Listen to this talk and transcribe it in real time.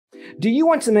Do you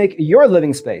want to make your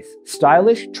living space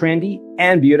stylish, trendy,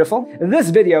 and beautiful?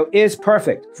 This video is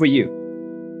perfect for you.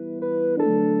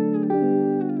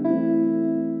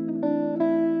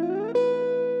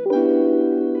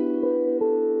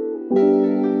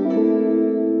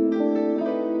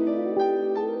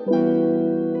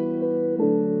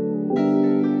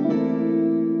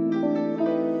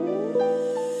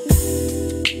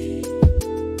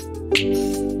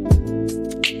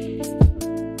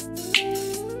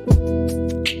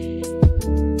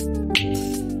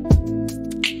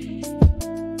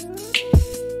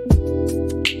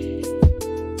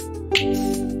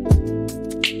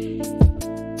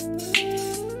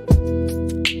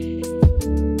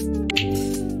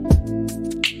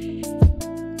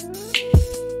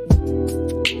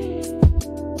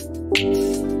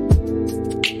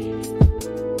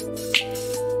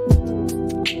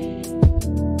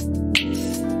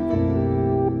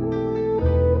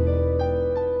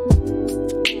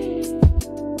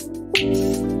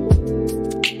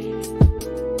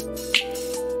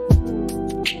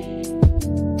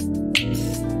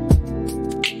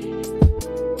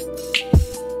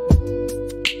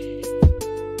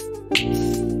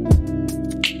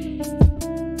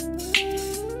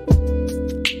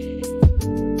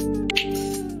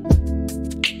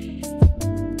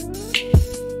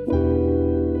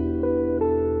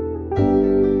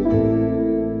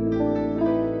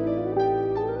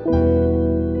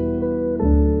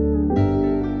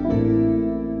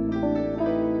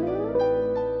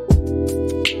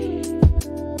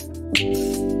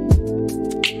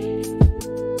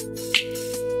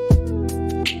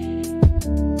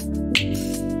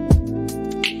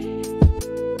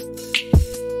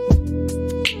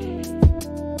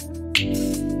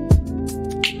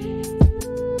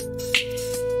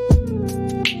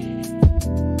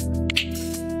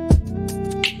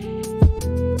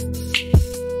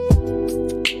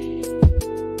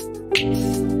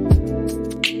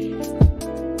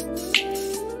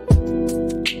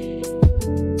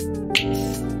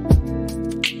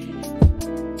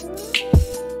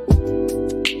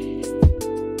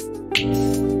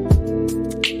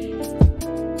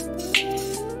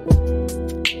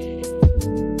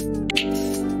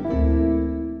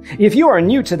 If you are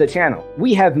new to the channel,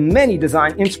 we have many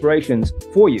design inspirations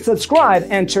for you. Subscribe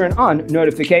and turn on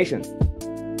notifications.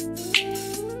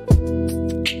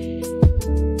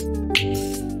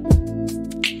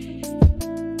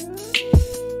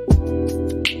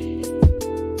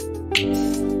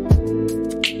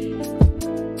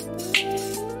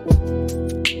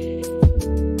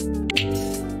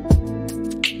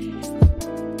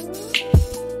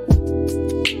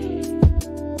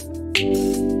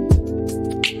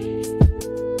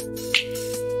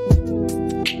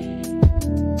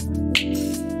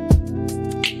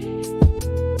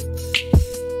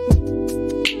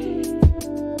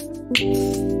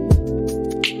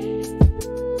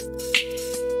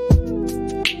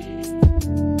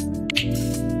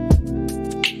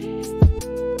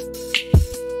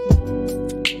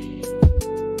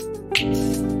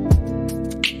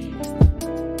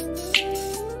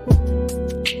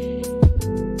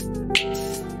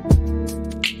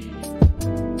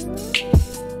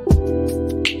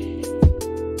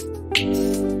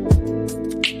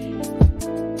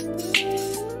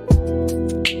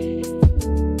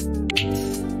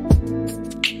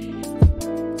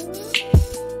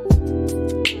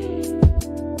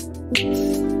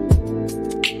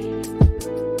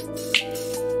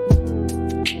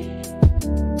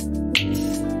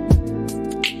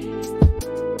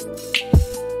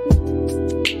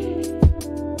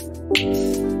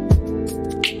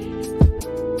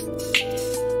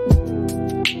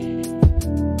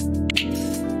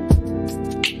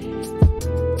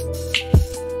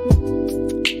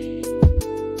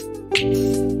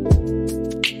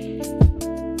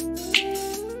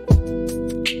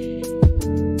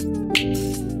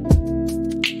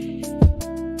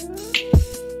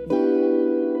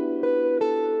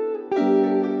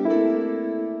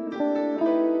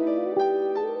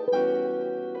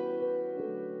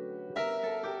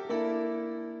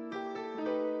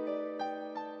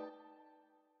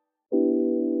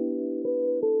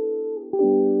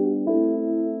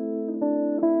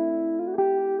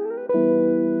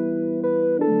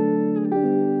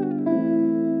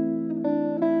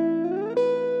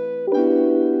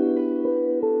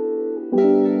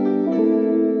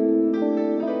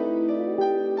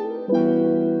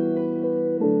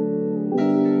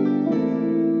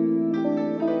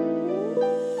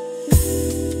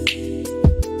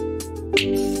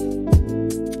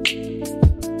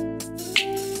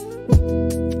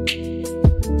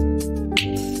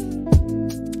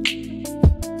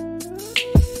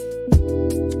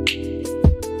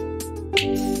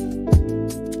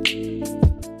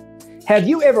 Have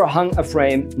you ever hung a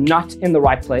frame not in the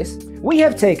right place? We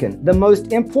have taken the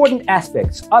most important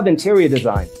aspects of interior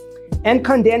design and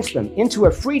condensed them into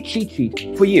a free cheat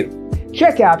sheet for you.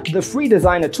 Check out the free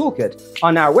designer toolkit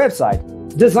on our website,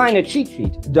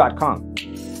 designercheatsheet.com.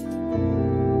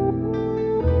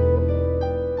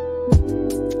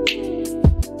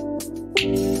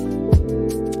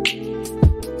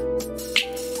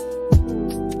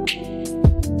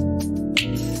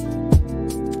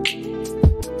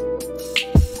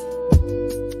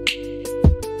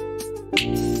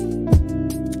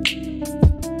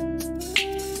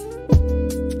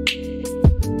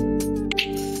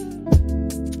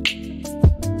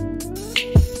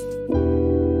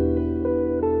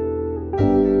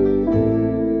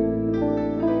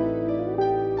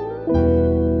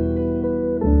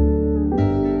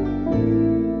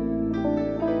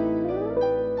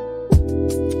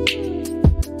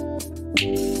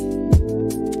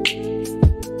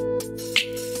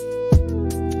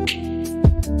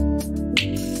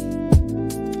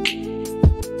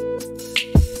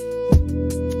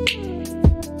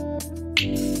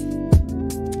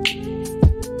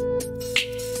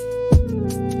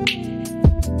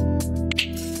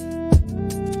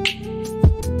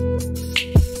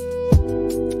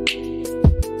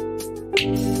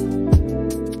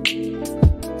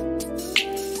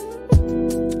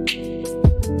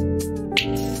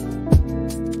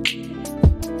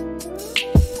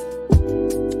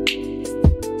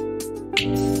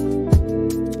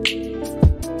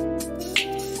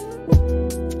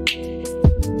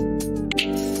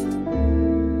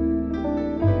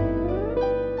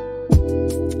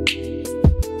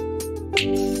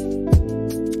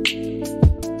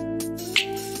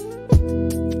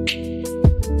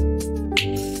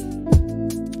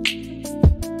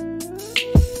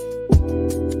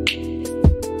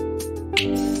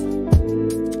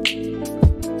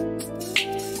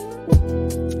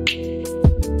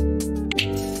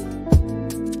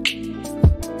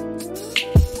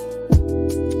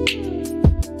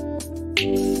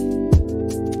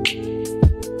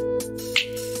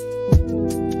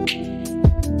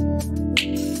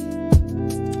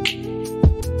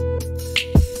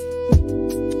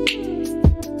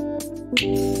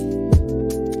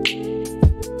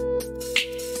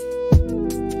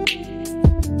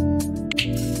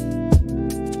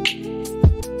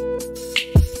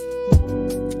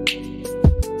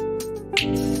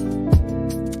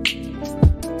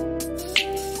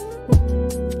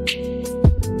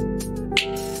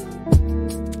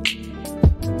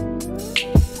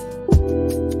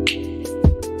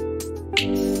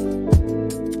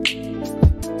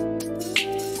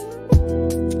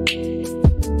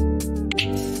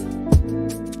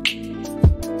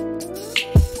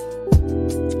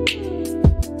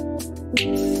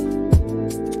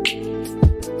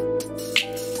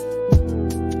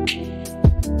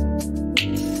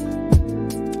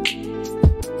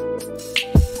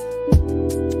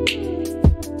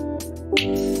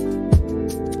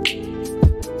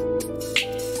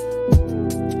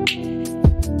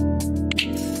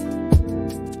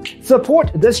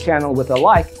 Support this channel with a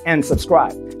like and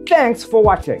subscribe. Thanks for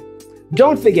watching.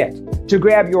 Don't forget to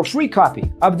grab your free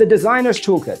copy of the Designer's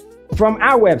Toolkit from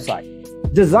our website,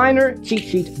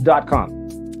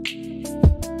 designercheatsheet.com.